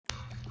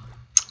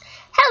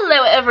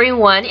Hello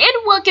everyone, and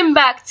welcome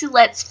back to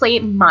Let's Play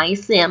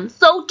MySims.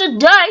 So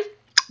today,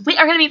 we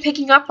are going to be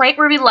picking up right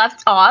where we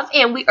left off,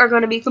 and we are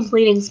going to be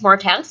completing some more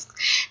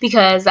tasks,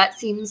 because that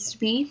seems to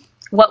be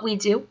what we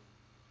do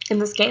in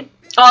this game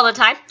all the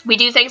time. We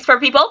do things for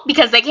people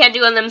because they can't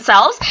do them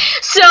themselves.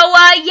 So,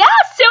 yeah,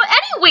 so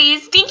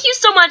anyways, thank you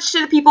so much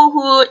to the people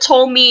who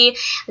told me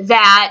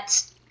that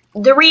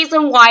the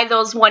reason why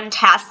those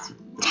tasks,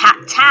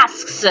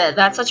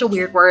 that's such a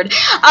weird word.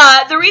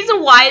 The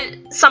reason why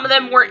some of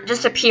them weren't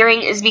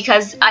disappearing is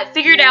because I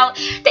figured out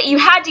that you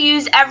had to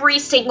use every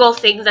single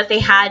thing that they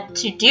had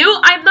to do.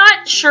 I'm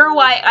not sure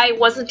why I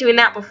wasn't doing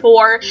that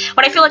before,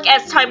 but I feel like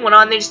as time went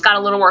on, they just got a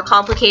little more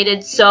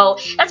complicated, so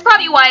that's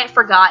probably why I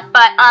forgot.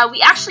 But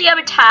we actually have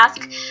a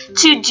task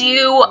to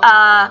do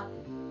a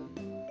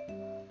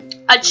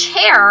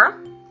chair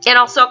and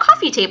also a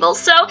coffee table.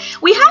 So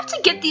we have to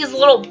get these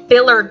little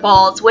billiard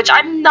balls, which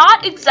I'm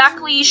not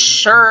exactly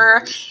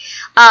sure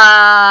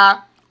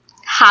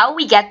how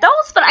we get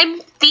those, but I'm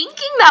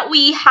thinking that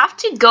we have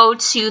to go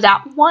to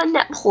that one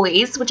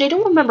place, which I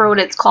don't remember what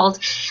it's called.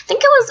 I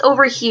think it was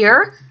over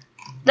here.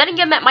 Then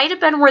again, that might have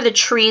been where the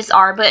trees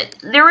are, but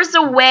there was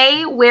a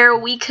way where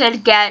we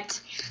could get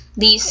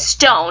these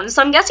stones.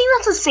 So I'm guessing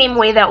that's the same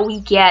way that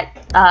we get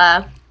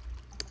the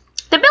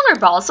billiard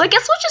balls. So I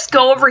guess we'll just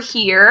go over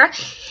here.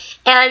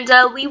 And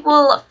we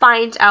will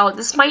find out.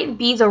 This might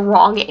be the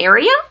wrong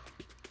area.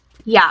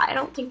 Yeah, I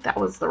don't think that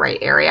was the right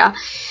area.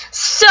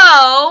 So,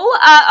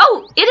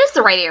 oh, it is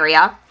the right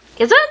area.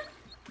 Is it?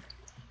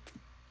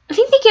 I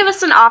think they gave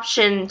us an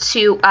option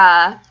to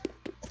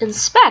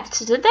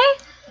inspect, did they?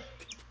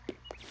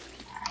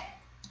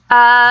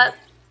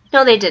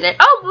 No, they didn't.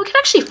 Oh, we can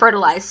actually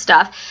fertilize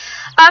stuff.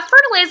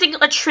 Fertilizing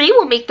a tree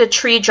will make the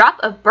tree drop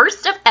a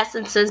burst of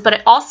essences, but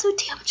it also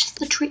damages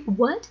the tree.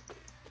 What?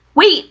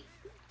 Wait.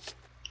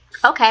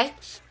 Okay.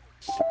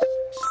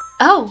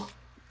 Oh.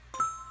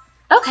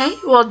 Okay.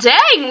 Well,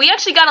 dang. We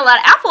actually got a lot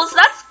of apples.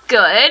 That's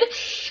good.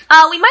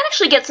 We might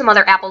actually get some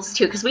other apples,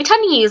 too, because we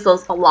tend to use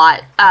those a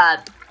lot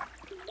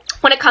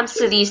when it comes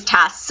to these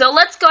tasks. So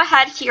let's go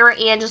ahead here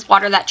and just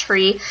water that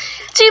tree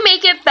to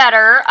make it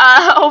better.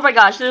 Oh, my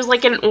gosh. There's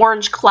like an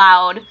orange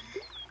cloud.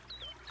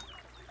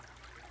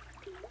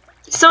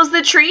 So is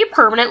the tree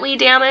permanently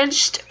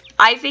damaged?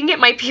 I think it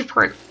might be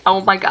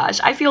oh my gosh,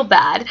 I feel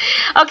bad.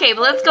 Okay,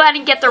 but let's go ahead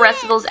and get the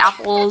rest of those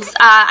apples.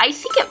 I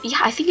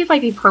think it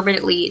might be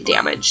permanently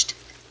damaged.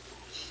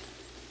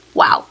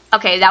 Wow.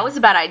 Okay, that was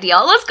a bad idea.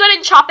 Let's go ahead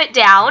and chop it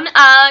down.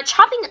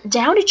 Chopping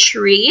down a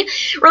tree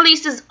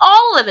releases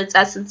all of its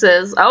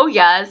essences. Oh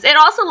yes. It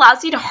also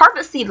allows you to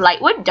harvest the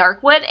lightwood,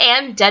 darkwood,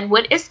 and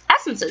deadwood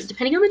essences,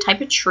 depending on the type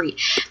of tree.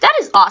 That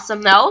is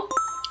awesome, though.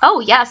 Oh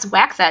yes,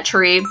 whack that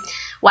tree.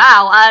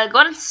 Wow. Go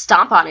ahead and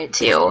stomp on it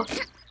too.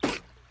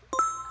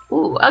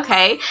 Ooh,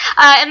 okay.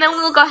 And then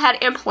we'll go ahead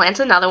and plant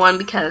another one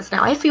because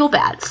now I feel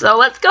bad. So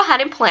let's go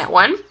ahead and plant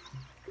one.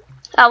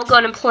 We'll go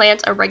ahead and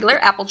plant a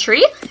regular apple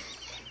tree.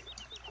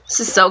 This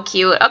is so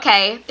cute.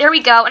 Okay, there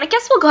we go. And I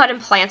guess we'll go ahead and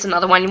plant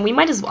another one. We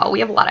might as well. We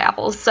have a lot of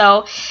apples.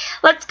 So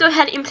let's go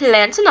ahead and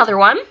plant another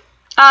one.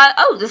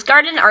 Oh, this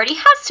garden already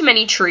has too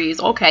many trees.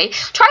 Okay.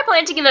 Try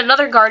planting in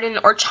another garden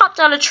or chop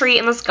down a tree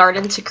in this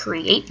garden to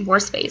create more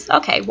space.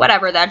 Okay,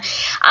 whatever then.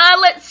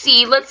 Let's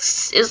see.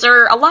 Is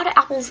there a lot of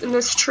apples in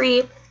this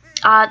tree?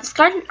 This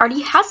garden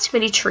already has too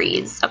many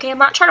trees. Okay, I'm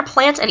not trying to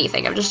plant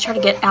anything. I'm just trying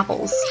to get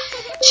apples.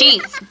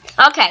 Jeez.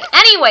 Okay,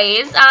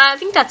 anyways, I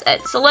think that's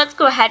it. So let's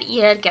go ahead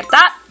and get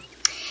that.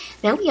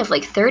 Now we have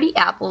like 30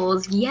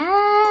 apples.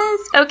 Yes.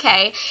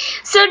 Okay.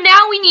 So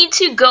now we need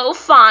to go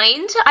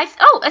find... I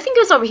think it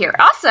was over here.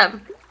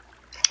 Awesome.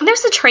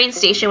 There's a train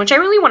station, which I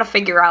really want to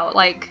figure out.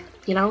 Like,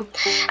 you know.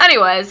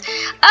 Anyways.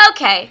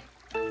 Okay.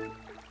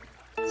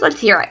 So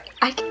let's hear it.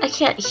 I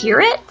can't hear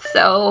it,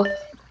 so...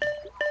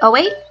 Oh,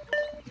 wait.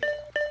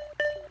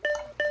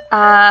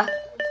 Let's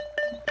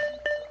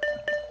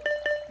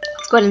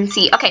go ahead and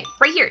see. Okay,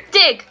 right here.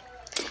 Dig!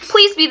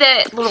 Please be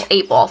the little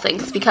 8-ball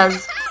things,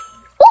 because...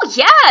 Oh,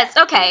 yes!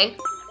 Okay.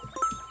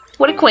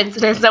 What a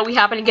coincidence that we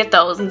happen to get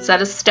those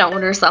instead of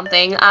stone or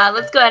something.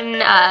 Let's go ahead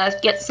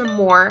and get some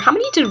more. How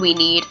many did we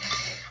need?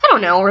 I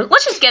don't know.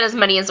 Let's just get as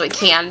many as we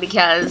can,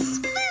 because...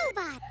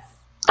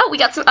 Oh, we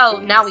got some... Oh,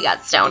 now we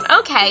got stone.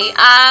 Okay,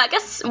 I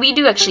guess we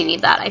do actually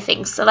need that, I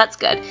think, so that's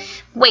good.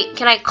 Wait,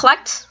 can I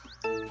collect...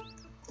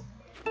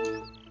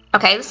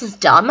 Okay, this is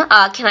dumb.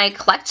 Can I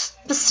collect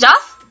the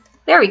stuff?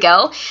 There we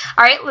go.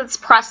 Alright, let's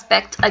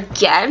prospect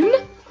again.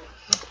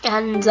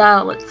 And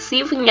let's see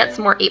if we can get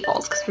some more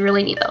 8-balls, because we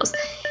really need those.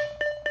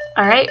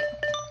 Alright.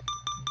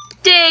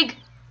 Dig!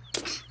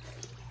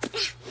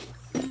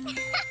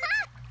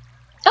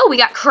 Oh, we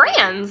got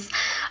crayons!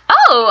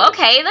 Oh,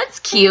 okay, that's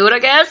cute, I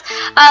guess.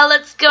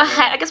 Let's go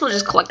ahead. I guess we'll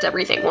just collect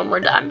everything when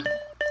we're done.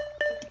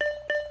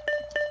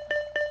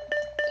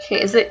 Okay,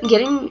 is it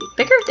getting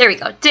bigger? There we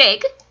go.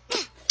 Dig.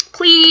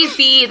 Please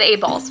be the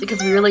 8-balls,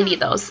 because we really need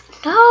those.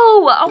 No!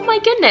 Oh my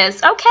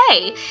goodness.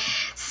 Okay.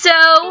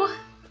 So,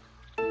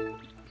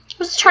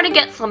 let's try to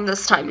get some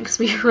this time, because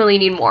we really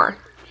need more.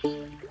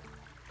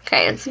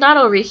 Okay, it's not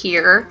over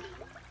here.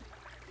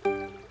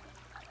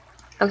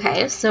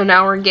 Okay, so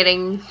now we're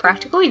getting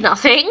practically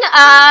nothing.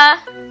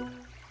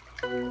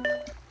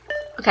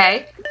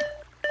 Okay.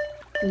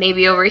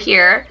 Maybe over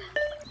here.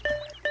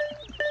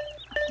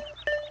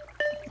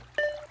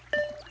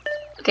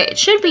 Okay, it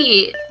should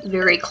be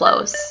very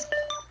close.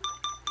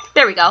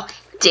 There we go.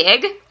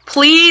 Dig.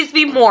 Please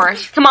be more.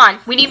 Come on,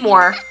 we need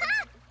more.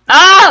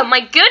 Oh,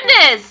 my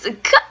goodness!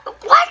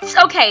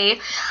 What? Okay,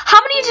 how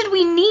many did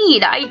we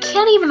need? I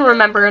can't even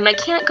remember, and I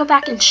can't go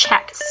back and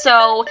check.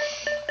 So,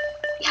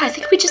 yeah, I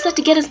think we just have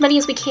to get as many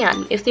as we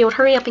can, if they would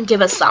hurry up and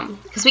give us some.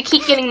 Because we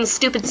keep getting the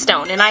stupid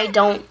stone, and I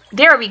don't...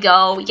 There we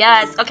go.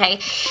 Yes, okay.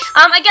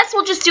 I guess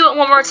we'll just do it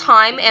one more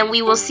time, and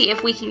we will see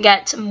if we can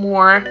get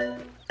more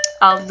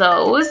of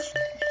those.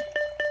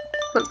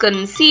 Let's go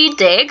and see.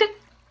 Dig.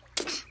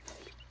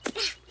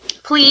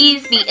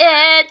 Please be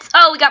it.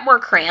 Oh, we got more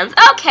crayons.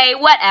 Okay,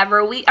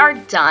 whatever. We are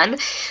done.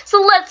 So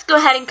let's go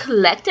ahead and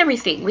collect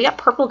everything. We got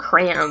purple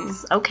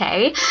crayons.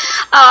 Okay.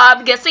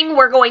 I'm guessing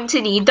we're going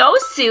to need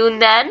those soon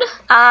then.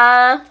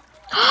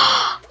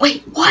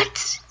 Wait,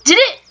 what?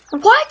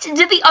 What?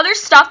 Did the other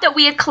stuff that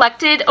we had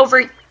collected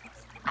over...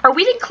 Or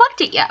we didn't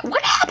collect it yet.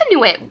 What happened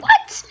to it?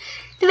 What?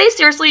 Did they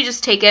seriously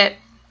just take it?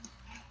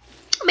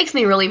 It makes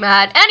me really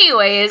mad.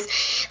 Anyways,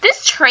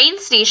 this train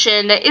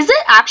station, is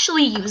it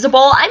actually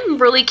usable? I'm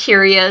really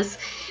curious.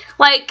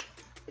 Like,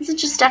 is it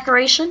just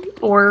decoration?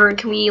 Or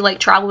can we, like,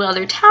 travel to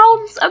other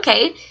towns?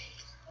 Okay.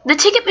 The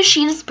ticket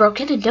machine is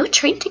broken and no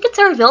train tickets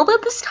are available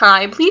at this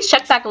time. Please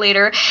check back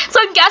later. So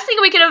I'm guessing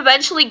we can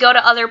eventually go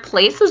to other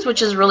places,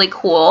 which is really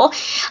cool.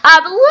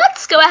 But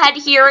let's go ahead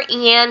here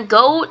and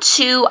go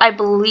to, I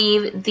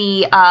believe,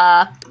 the,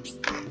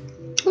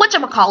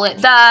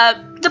 whatchamacallit,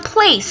 the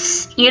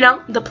place, you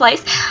know, the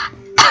place.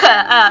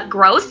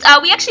 Gross.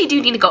 We actually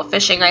do need to go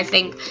fishing, I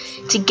think,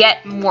 to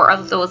get more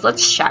of those.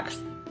 Let's check.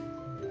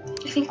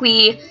 I think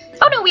we,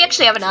 oh no, we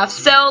actually have enough.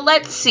 So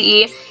let's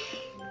see.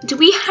 Do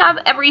we have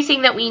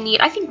everything that we need?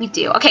 I think we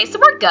do. Okay, so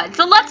we're good.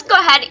 So let's go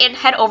ahead and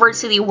head over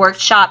to the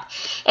workshop,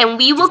 and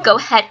we will go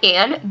ahead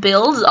and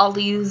build all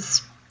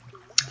these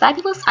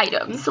fabulous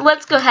items. So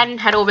let's go ahead and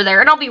head over there,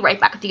 and I'll be right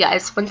back with you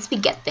guys once we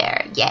get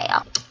there.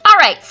 Yeah.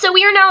 Alright, so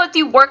we are now at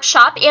the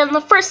workshop, and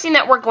the first thing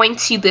that we're going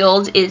to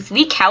build is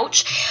the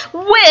couch,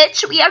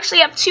 which we actually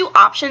have two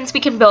options. We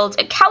can build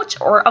a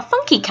couch or a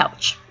funky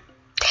couch.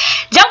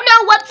 Don't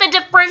know what the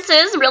difference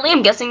is, really.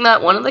 I'm guessing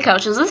that one of the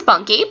couches is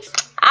funky.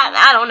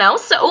 I don't know.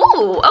 So,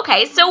 ooh,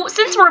 okay. So,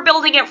 since we're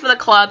building it for the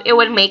club, it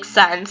would make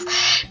sense.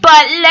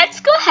 But let's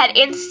go ahead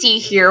and see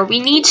here. We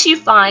need to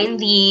find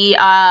the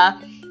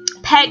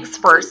pegs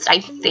first, I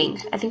think.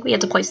 I think we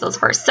had to place those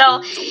first.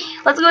 So,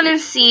 let's go ahead and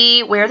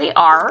see where they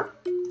are.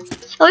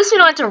 At least we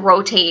don't have to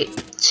rotate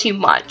too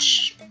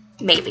much.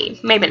 Maybe.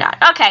 Maybe not.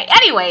 Okay,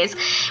 anyways.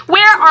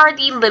 Where are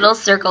the little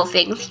circle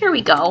things? Here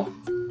we go.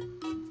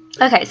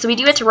 Okay, so we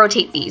do have to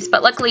rotate these,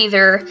 but luckily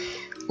they're...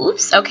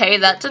 Oops, okay,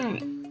 that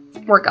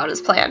didn't work out as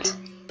planned.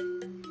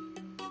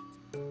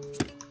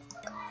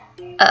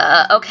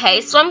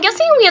 Okay, so I'm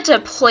guessing we have to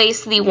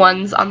place the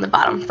ones on the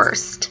bottom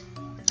first.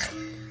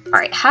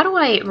 Alright, how do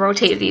I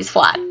rotate these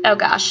flat? Oh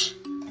gosh.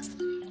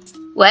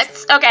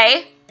 What?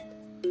 Okay.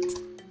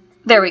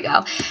 There we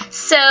go.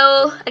 So,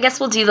 I guess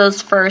we'll do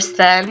those first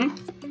then.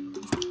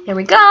 There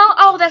we go.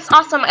 Oh, that's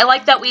awesome. I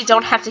like that we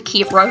don't have to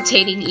keep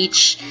rotating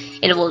each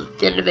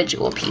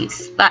individual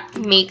piece. That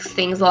makes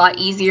things a lot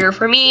easier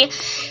for me.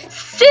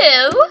 So,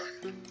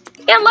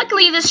 and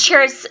luckily this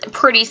chair is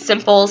pretty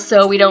simple,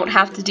 so we don't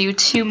have to do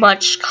too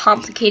much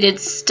complicated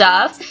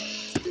stuff.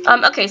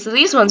 Okay, so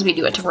these ones we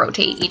do have to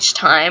rotate each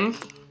time,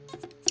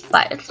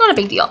 but it's not a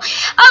big deal.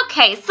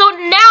 Okay, so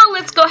now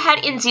let's go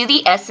ahead and do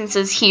the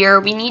essences here.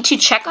 We need to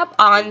check up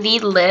on the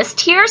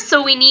list here,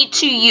 so we need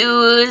to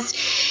use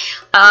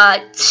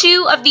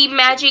 2 of the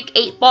magic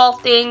 8-ball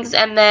things,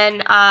 and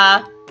then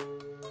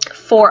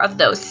 4 of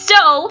those.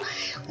 So,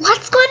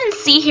 let's go ahead and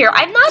see here.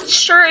 I'm not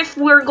sure if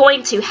we're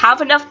going to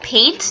have enough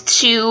paint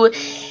to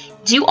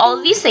do all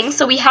of these things,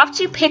 so we have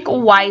to pick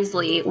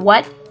wisely.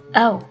 What?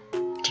 Oh,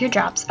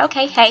 teardrops.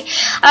 Okay, hey.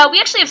 We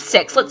actually have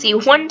 6. Let's see.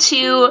 1,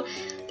 2,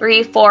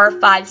 3, 4,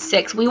 5,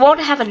 6. We won't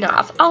have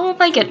enough. Oh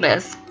my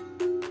goodness.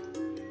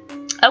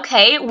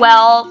 Okay,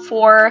 well,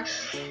 4,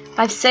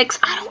 5, 6.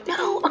 I don't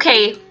know.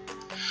 Okay.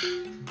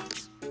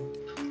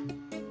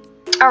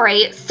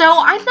 Alright, so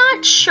I'm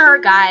not sure,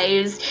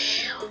 guys.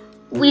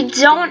 We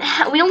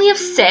only have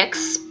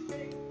 6,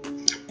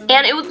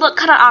 and it would look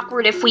kind of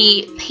awkward if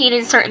we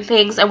painted certain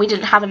things and we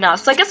didn't have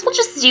enough. So I guess we'll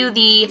just do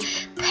the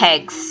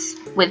pegs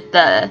with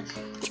the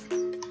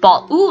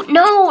ball. Ooh,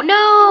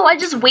 no, I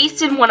just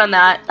wasted one on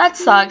that. That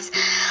sucks.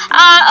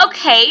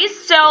 Okay,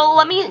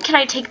 so can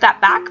I take that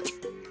back?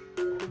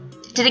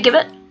 Did it give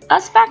it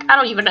us back? I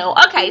don't even know.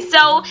 Okay,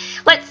 so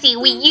let's see.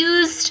 We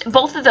used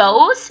both of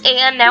those,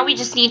 and now we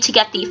just need to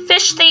get the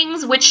fish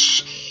things,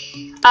 which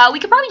we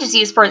could probably just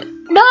use for...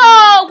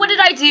 No! What did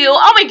I do?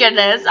 Oh my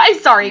goodness. I'm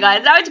sorry,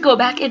 guys. Now I have to go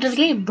back into the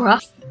game,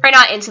 bruh. Or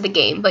not into the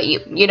game, but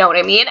you know what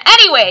I mean.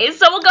 Anyway,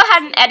 so we'll go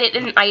ahead and edit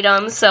an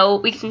item so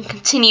we can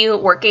continue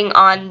working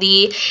on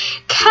the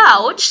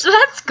couch. So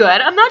that's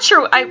good. I'm not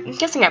sure. I'm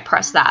guessing I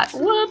pressed that.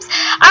 Whoops.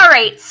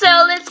 Alright, so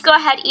let's go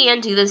ahead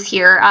and do this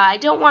here. I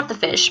don't want the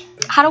fish.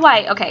 How do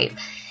I? Okay.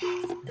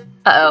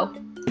 Uh-oh.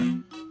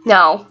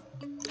 No.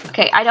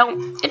 Okay,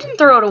 it didn't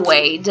throw it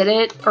away, did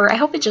it? Or I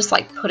hope it just,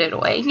 like, put it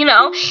away, you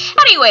know?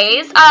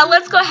 Anyways,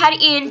 let's go ahead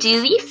and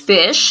do the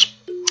fish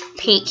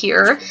paint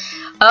here.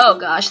 Oh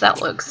gosh,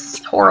 that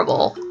looks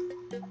horrible.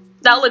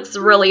 That looks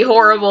really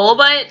horrible,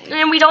 but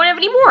we don't have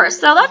any more,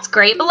 so that's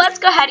great. But let's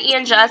go ahead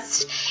and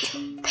just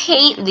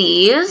paint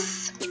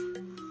these.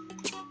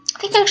 I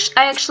think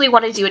I actually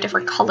want to do a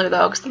different color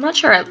though, because I'm not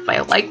sure if I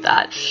like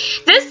that.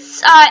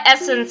 This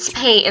Essence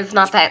paint is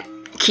not that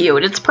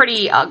cute. It's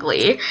pretty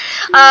ugly.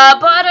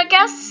 But I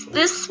guess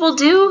this will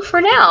do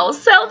for now.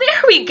 So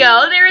there we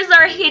go. There's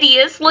our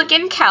hideous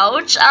looking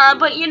couch.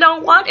 But you know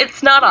what?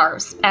 It's not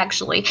ours,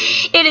 actually.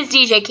 It is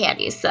DJ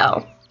Candy's,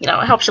 so, you know,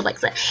 I hope she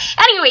likes it.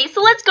 Anyway,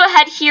 so let's go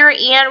ahead here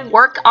and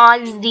work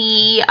on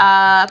the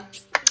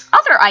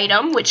other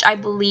item, which I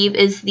believe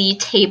is the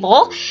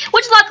table,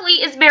 which luckily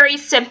is very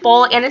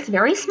simple and it's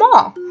very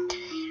small.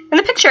 And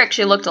the picture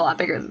actually looked a lot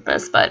bigger than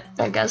this, but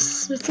I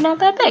guess it's not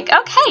that big.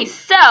 Okay,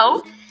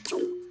 so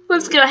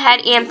let's go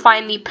ahead and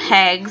find the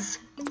pegs,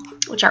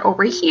 which are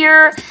over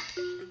here,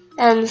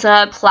 and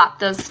plop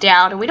those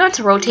down. And we don't have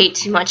to rotate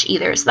too much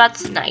either, so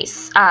that's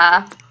nice.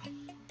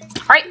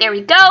 Alright, there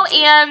we go,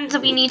 and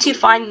we need to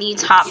find the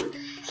top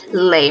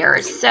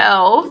layer.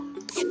 So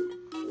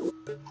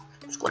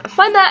let's go ahead and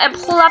find that and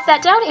plop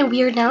that down, and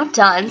we are now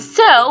done.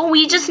 So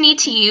we just need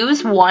to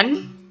use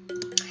one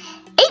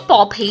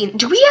 8-ball paint.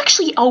 Do we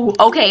actually? Oh,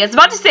 okay. I was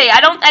about to say I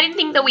didn't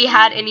think that we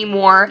had any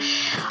more.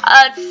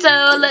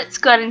 So let's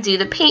go ahead and do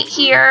the paint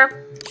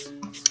here,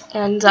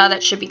 and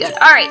that should be good.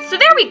 All right. So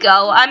there we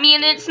go. I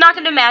mean, it's not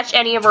going to match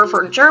any of her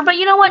furniture, but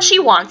you know what? She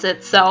wants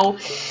it, so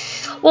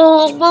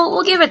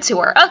we'll give it to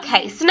her.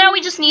 Okay. So now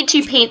we just need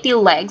to paint the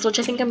legs, which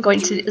I think I'm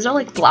going to. Is there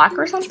like black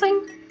or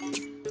something?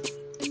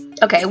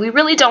 Okay, we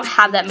really don't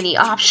have that many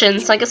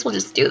options, so I guess we'll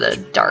just do the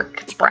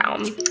dark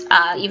brown,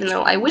 even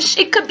though I wish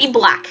it could be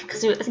black,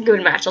 because I think it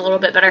would match a little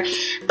bit better.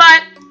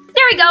 But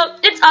there we go.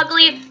 It's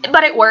ugly,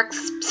 but it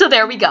works, so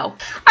there we go.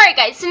 Alright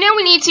guys, so now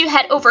we need to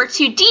head over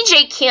to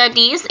DJ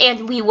Candy's,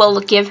 and we will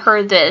give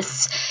her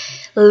this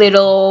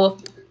little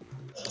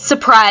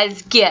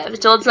surprise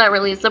gift. Well, it's not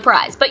really a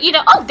surprise, but you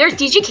know, oh, there's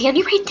DJ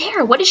Candy right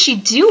there. What is she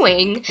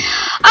doing?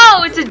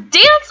 Oh, it's a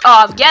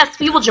dance-off. Yes,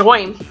 we will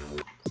join.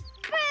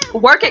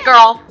 Work it,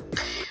 girl.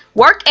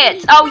 Work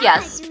it. Oh,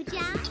 yes.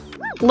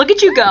 Look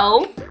at you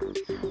go.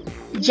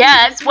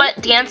 Yes,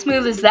 what dance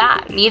move is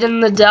that? Kneading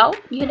the dough,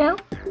 you know?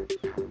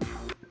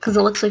 Because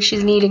it looks like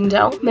she's kneading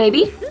dough,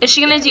 maybe? Is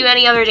she going to do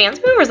any other dance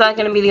move, or is that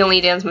going to be the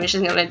only dance move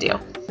she's going to do?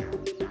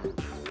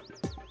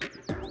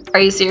 Are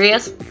you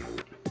serious?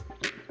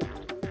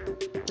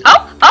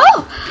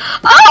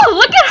 Oh,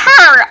 look at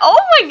her. Oh,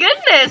 my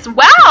goodness.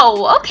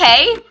 Wow.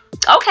 Okay.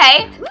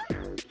 Okay.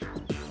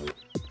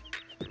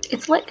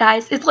 It's lit,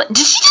 guys. It's lit. Did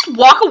she just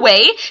walk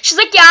away? She's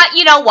like, yeah,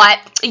 you know what?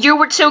 You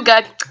were too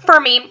good for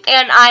me,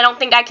 and I don't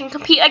think I can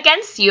compete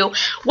against you.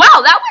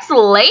 Wow, that was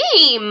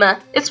lame.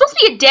 It's supposed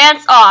to be a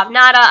dance-off,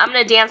 not a I'm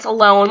gonna dance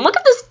alone. Look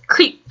at this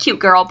cute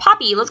girl.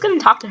 Poppy, let's go and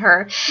talk to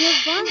her.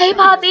 Hey,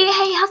 Poppy.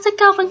 Hey, how's it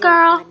going,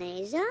 girl?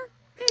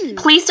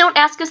 Please don't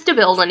ask us to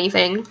build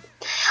anything.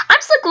 I'm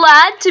so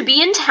glad to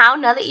be in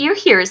town now that you're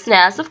here,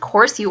 Snaz. Of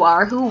course you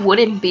are. Who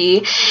wouldn't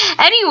be?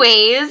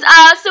 Anyways,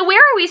 so where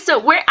are we? So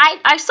where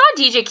I saw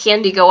DJ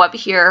Candy go up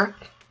here.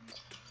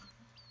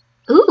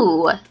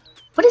 Ooh.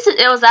 What is it?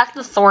 It was at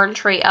the thorn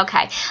tree.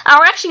 Okay.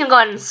 We're actually gonna go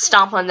ahead and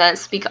stomp on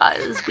this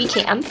because we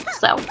can.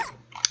 So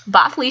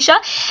bye, Felicia.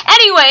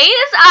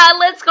 Anyways,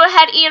 let's go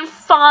ahead and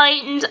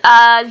find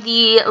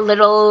the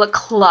little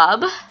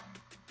club.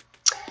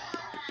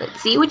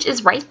 Let's see, which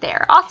is right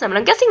there. Awesome. And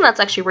I'm guessing that's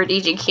actually where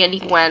DJ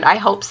Candy went. I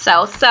hope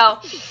so.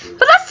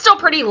 But that's still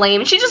pretty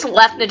lame. She just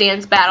left the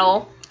dance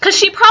battle. Because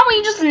she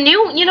probably just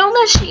knew, you know,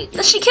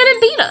 that she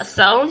couldn't beat us.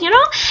 So, you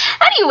know.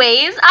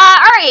 Anyways,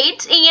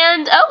 alright.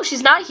 And, oh,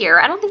 she's not here.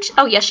 I don't think she,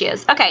 oh, yes, she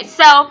is. Okay,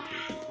 so,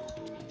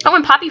 oh,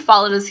 when Poppy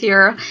followed us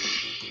here,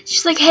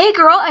 she's like, hey,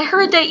 girl, I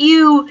heard that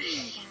you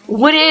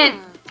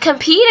wouldn't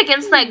compete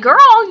against that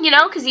girl, you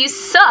know, because you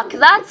suck.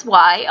 That's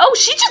why. Oh,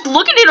 she's just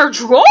looking in her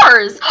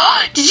drawers.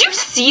 Did you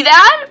see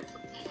that?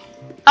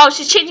 Oh,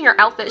 she's changing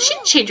her outfit. She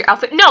didn't change her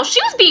outfit. No, she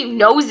was being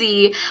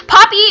nosy.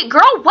 Poppy,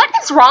 girl, what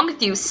is wrong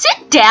with you?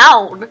 Sit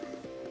down.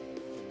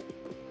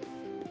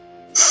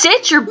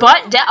 Sit your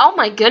butt down. Oh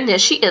my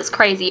goodness, she is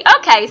crazy.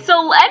 Okay,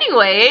 so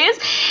anyways,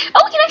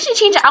 oh, we can actually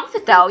change the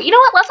outfit though. You know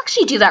what? Let's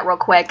actually do that real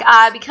quick.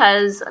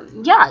 Because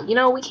yeah, you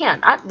know we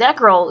can. That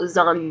girl is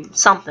on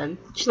something.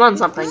 She's on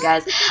something,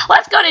 guys.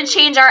 Let's go ahead and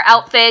change our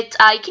outfit.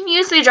 You can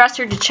use the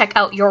dresser to check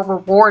out your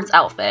rewards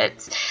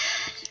outfits.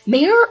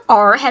 Mayor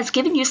R has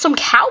given you some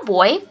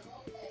cowboy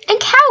and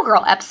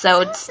cowgirl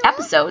episodes,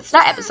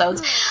 not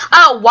episodes.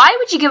 Why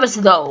would you give us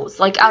those?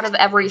 Like, out of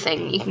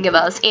everything you can give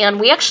us. And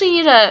we actually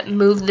need to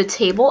move the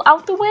table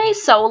out the way,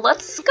 so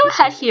let's go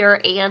ahead here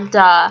and,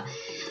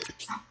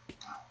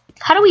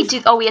 how do we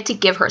do, oh, we have to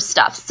give her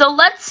stuff. So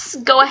let's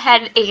go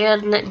ahead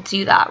and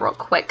do that real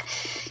quick.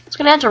 Just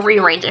gonna have to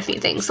rearrange a few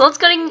things. So let's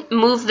go and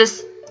move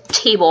this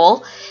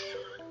table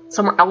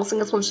somewhere else. I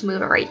guess we'll just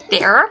move it right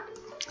there.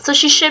 So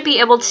she should be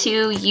able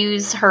to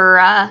use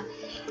her,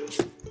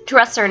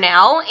 dresser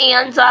now,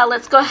 and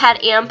let's go ahead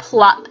and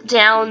plop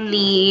down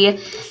the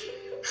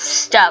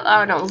stuff.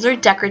 Oh no, those are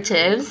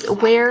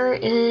decoratives. Where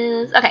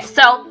is, okay,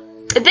 so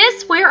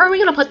this, where are we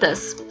gonna put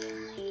this?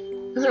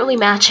 Doesn't really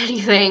match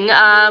anything,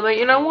 but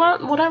you know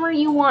what, whatever,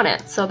 you want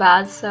it so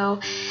bad. So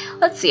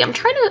let's see, I'm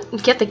trying to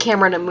get the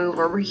camera to move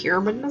over here,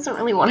 but it doesn't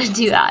really want to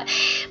do that.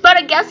 But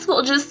I guess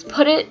we'll just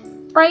put it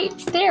right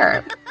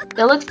there.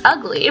 It looks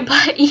ugly,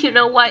 but you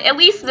know what, at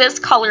least this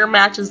color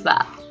matches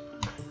that.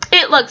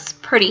 It looks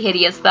pretty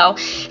hideous though.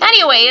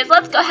 Anyways,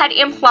 let's go ahead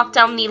and plop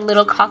down the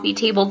little coffee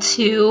table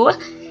too.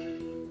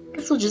 I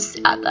guess we'll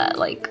just add that,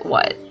 like,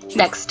 what,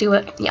 next to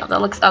it? Yeah,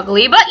 that looks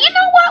ugly, but you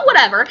know what,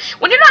 whatever.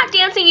 When you're not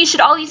dancing, you should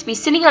always be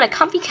sitting on a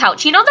comfy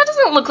couch. You know, that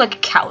doesn't look like a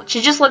couch.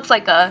 It just looks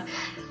like a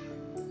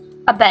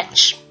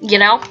bench, you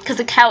know? Because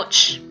a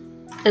couch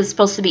is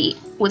supposed to be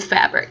with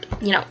fabric,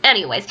 you know?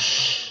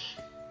 Anyways.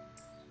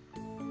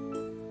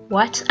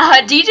 What?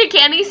 DJ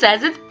Candy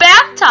says it's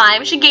bath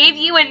time. She gave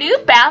you a new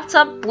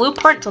bathtub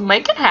blueprint to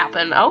make it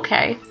happen.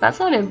 Okay, that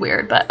sounded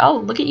weird, but oh,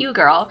 look at you,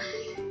 girl.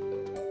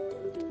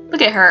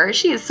 Look at her.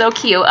 She is so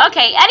cute.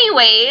 Okay,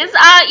 anyways,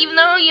 even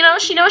though, you know,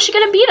 she knows she's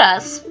gonna beat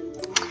us.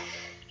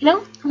 You know,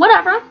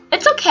 whatever.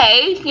 It's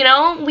okay, you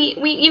know, we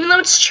even though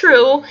it's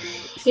true,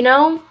 you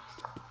know,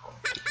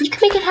 you can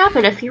make it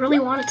happen if you really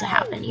want it to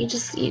happen. You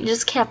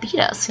just can't beat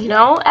us, you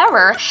know,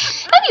 ever.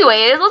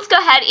 Anyways, let's go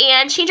ahead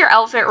and change her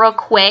outfit real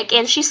quick,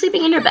 and she's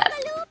sleeping in her bed.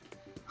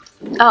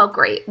 Oh,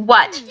 great.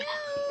 What?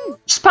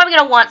 She's probably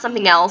gonna want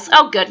something else.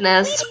 Oh,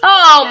 goodness.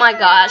 Oh, my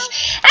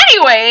gosh.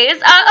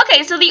 Anyways,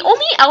 okay, so the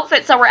only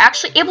outfits that we're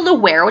actually able to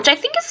wear, which I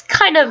think is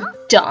kind of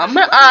dumb,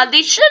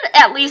 they should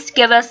at least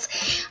give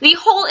us the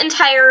whole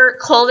entire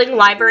clothing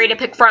library to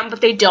pick from,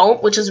 but they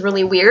don't, which is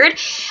really weird.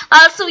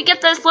 So we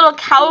get this little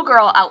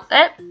cowgirl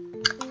outfit,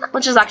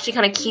 which is actually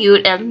kind of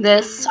cute, and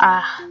this,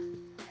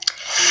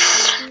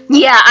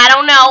 yeah, I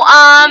don't know,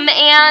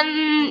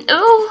 and,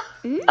 ooh,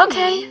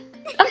 okay.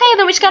 Okay,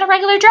 then we just got a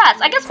regular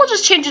dress. I guess we'll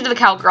just change it to the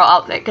cowgirl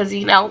outfit, because,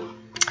 you know,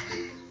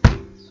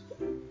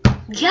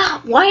 yeah,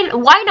 why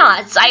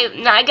not?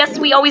 I guess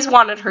we always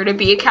wanted her to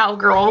be a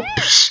cowgirl.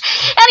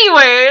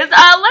 Anyways,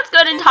 let's go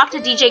ahead and talk to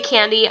DJ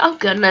Candy. Oh,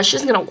 goodness,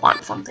 she's gonna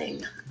want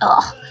something.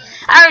 Ugh,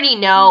 I already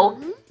know.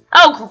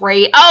 Oh,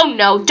 great. Oh,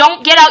 no,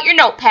 don't get out your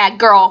notepad,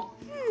 girl.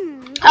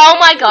 Oh,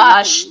 my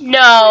gosh,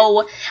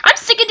 no. I'm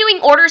sick of doing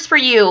orders for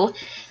you.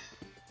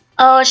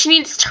 Oh, she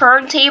needs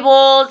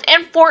turntables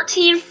and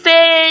 14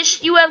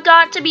 fish. You have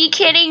got to be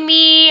kidding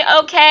me.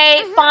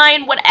 Okay,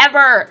 fine,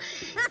 whatever.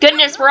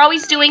 Goodness, we're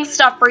always doing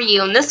stuff for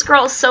you, and this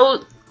girl is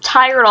so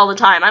tired all the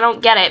time. I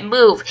don't get it.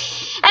 Move.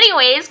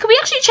 Anyways, can we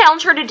actually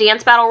challenge her to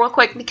dance battle real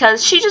quick?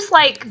 Because she just,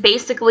 like,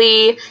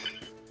 basically,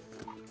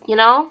 you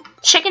know,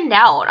 chickened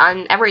out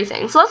on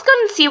everything. So let's go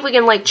and see if we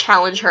can, like,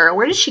 challenge her.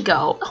 Where did she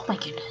go? Oh, my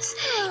goodness.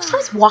 She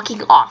was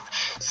walking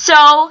off.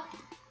 So...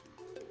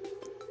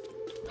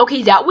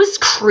 okay, that was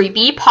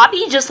creepy.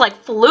 Poppy just, like,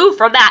 flew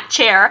from that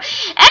chair.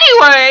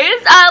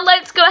 Anyways,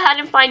 let's go ahead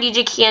and find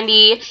DJ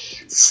Candy.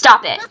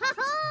 Stop it.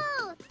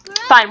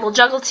 Fine, we'll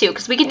juggle too,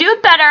 because we can do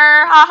it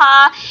better.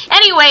 Haha.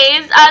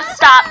 Anyways,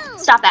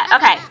 stop that.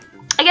 Okay.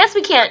 I guess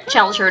we can't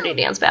challenge her to a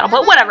dance battle,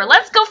 but whatever.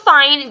 Let's go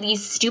find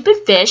these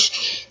stupid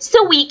fish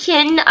so we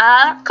can,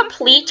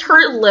 complete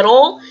her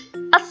little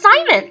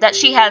assignment that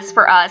she has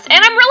for us. And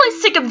I'm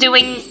really sick of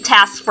doing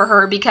tasks for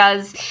her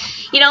because,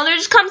 you know, there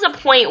just comes a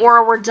point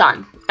where we're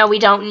done. And we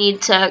don't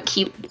need to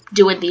keep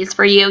doing these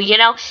for you, you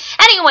know?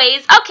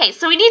 Anyways, okay,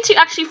 so we need to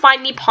actually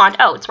find the pond.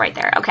 Oh, it's right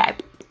there. Okay.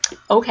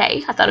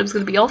 Okay, I thought it was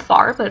going to be all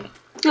far, but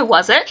it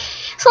wasn't.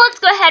 So let's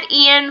go ahead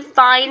and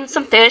find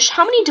some fish.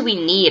 How many do we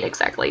need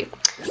exactly?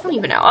 I don't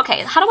even know.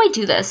 Okay, how do I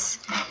do this?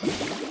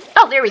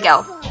 Oh, there we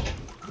go.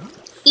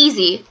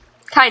 Easy.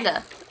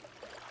 Kinda.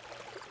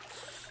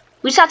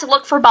 We just have to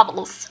look for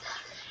bubbles.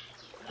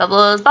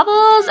 Bubbles,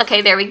 bubbles.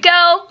 Okay, there we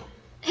go.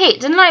 Hey,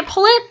 didn't I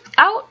pull it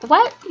out?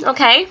 What?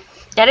 Okay.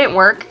 That didn't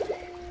work.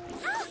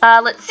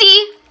 Let's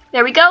see.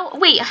 There we go.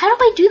 Wait, how do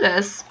I do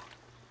this?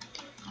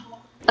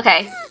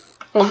 Okay.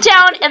 Hold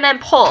down and then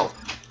pull.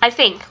 I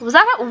think. Was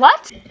that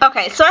what?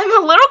 Okay, so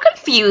I'm a little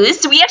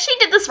confused. We actually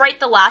did this right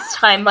the last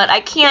time, but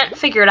I can't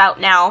figure it out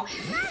now.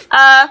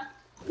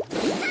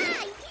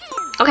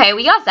 Okay,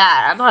 we got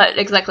that. I'm not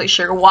exactly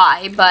sure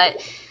why,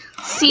 but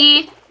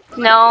see,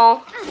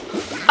 no.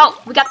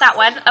 Oh, we got that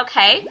one.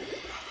 Okay.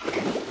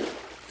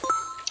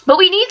 But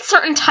we need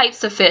certain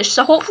types of fish,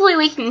 so hopefully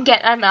we can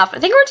get enough. I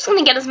think we're just going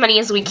to get as many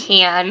as we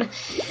can.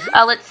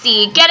 Let's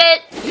see. Get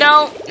it?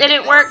 No, it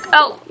didn't work.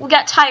 Oh, we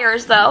got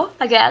tires, though,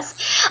 I guess.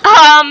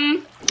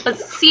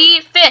 Let's see.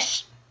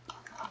 Fish.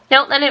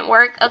 Nope, that didn't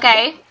work.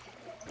 Okay.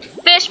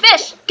 Fish,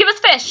 fish! Give us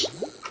fish!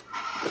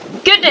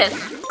 Goodness!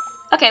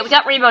 Okay, we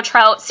got rainbow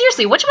trout.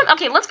 Seriously, which one?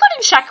 Okay, let's go ahead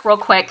and check real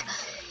quick.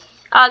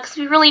 Because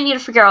we really need to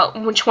figure out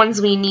which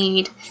ones we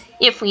need,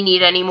 if we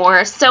need any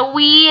more. So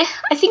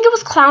I think it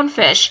was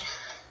clownfish.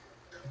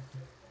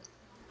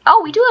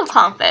 Oh, we do have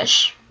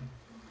clownfish.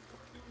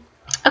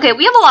 Okay,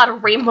 we have a lot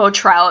of rainbow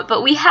trout,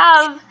 but we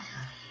have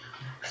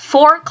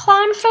 4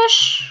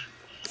 clownfish?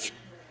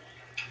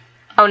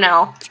 Oh,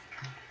 no.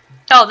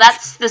 Oh,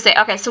 that's the same.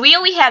 Okay, so we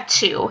only have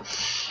 2.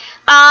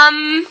 How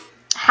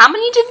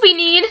many did we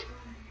need?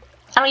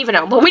 I don't even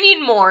know, but we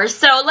need more.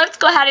 So let's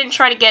go ahead and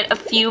try to get a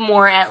few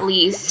more at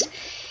least.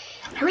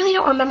 I really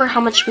don't remember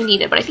how much we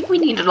needed, but I think we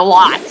needed a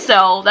lot.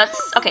 So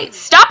that's, okay,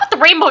 stop with the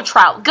rainbow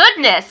trout.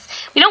 Goodness,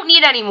 we don't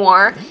need any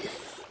more.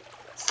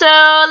 So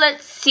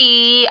let's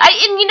see.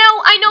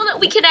 I know that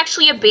we can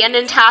actually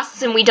abandon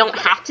tasks and we don't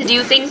have to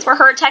do things for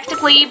her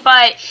technically,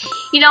 but,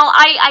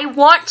 I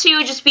want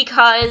to just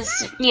because,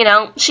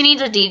 she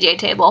needs a DJ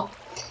table.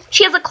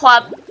 She has a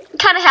club.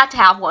 Kind of had to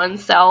have one,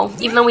 so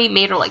even though we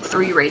made her like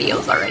 3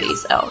 radios already,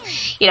 so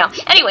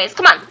anyways,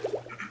 come on.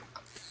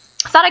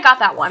 I thought I got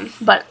that one,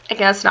 but I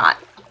guess not.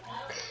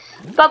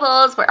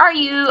 Bubbles, where are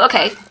you?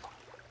 Okay,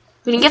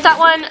 we didn't get that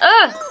one.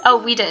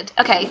 Oh, we did.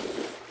 Okay,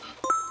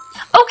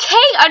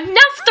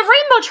 enough the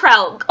rainbow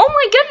trout. Oh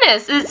my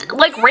goodness, is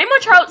like rainbow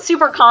trout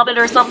super common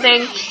or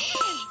something?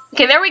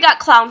 Okay, there we got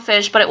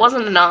clownfish, but it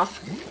wasn't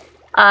enough.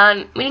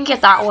 We didn't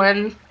get that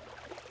one.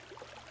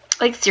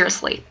 Like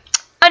seriously.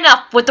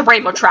 Enough with the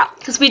rainbow trout,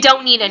 because we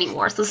don't need any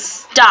more, so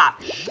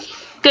stop.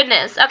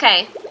 Goodness,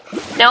 okay.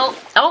 No,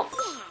 oh.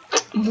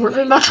 More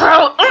rainbow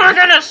trout, oh my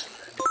goodness.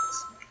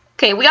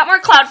 Okay, we got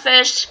more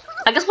clownfish.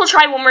 I guess we'll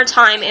try one more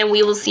time, and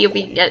we will see if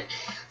we can get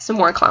some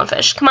more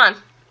clownfish. Come on.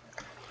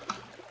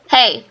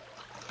 Hey,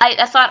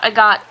 I thought I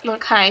got,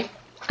 okay.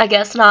 I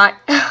guess not.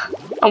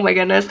 Oh my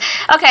goodness.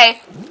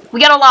 Okay, we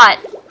got a lot.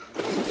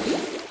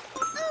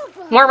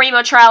 More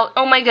rainbow trout,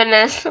 oh my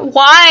goodness.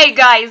 Why,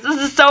 guys?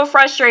 This is so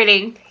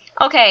frustrating.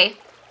 Okay.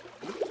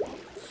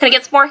 Can I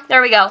get some more?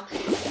 There we go.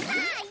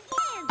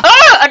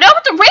 Enough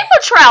with the rainbow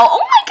trout! Oh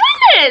my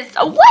goodness!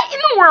 What in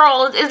the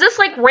world? Is this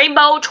like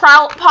rainbow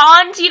trout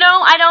pond?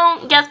 I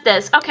don't get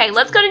this. Okay,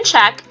 let's go ahead and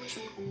check.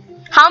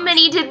 How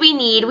many did we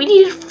need? We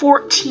needed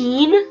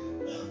 14.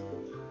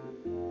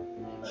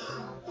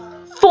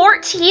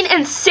 14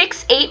 and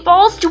 6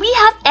 8-balls? Do we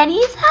have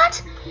any of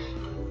that?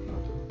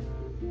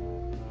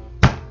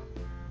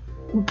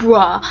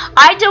 Bruh,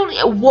 I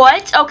don't,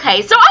 what?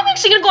 Okay, so I'm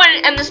actually gonna go ahead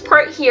and end this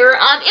part here. In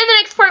the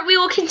next part, we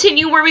will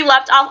continue where we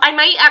left off. I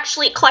might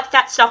actually collect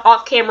that stuff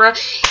off camera,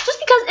 just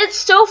because it's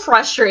so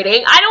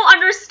frustrating. I don't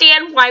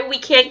understand why we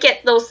can't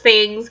get those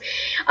things.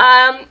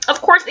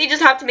 Of course, they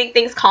just have to make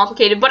things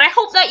complicated, but I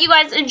hope that you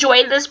guys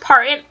enjoyed this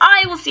part, and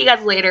I will see you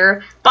guys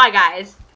later. Bye, guys.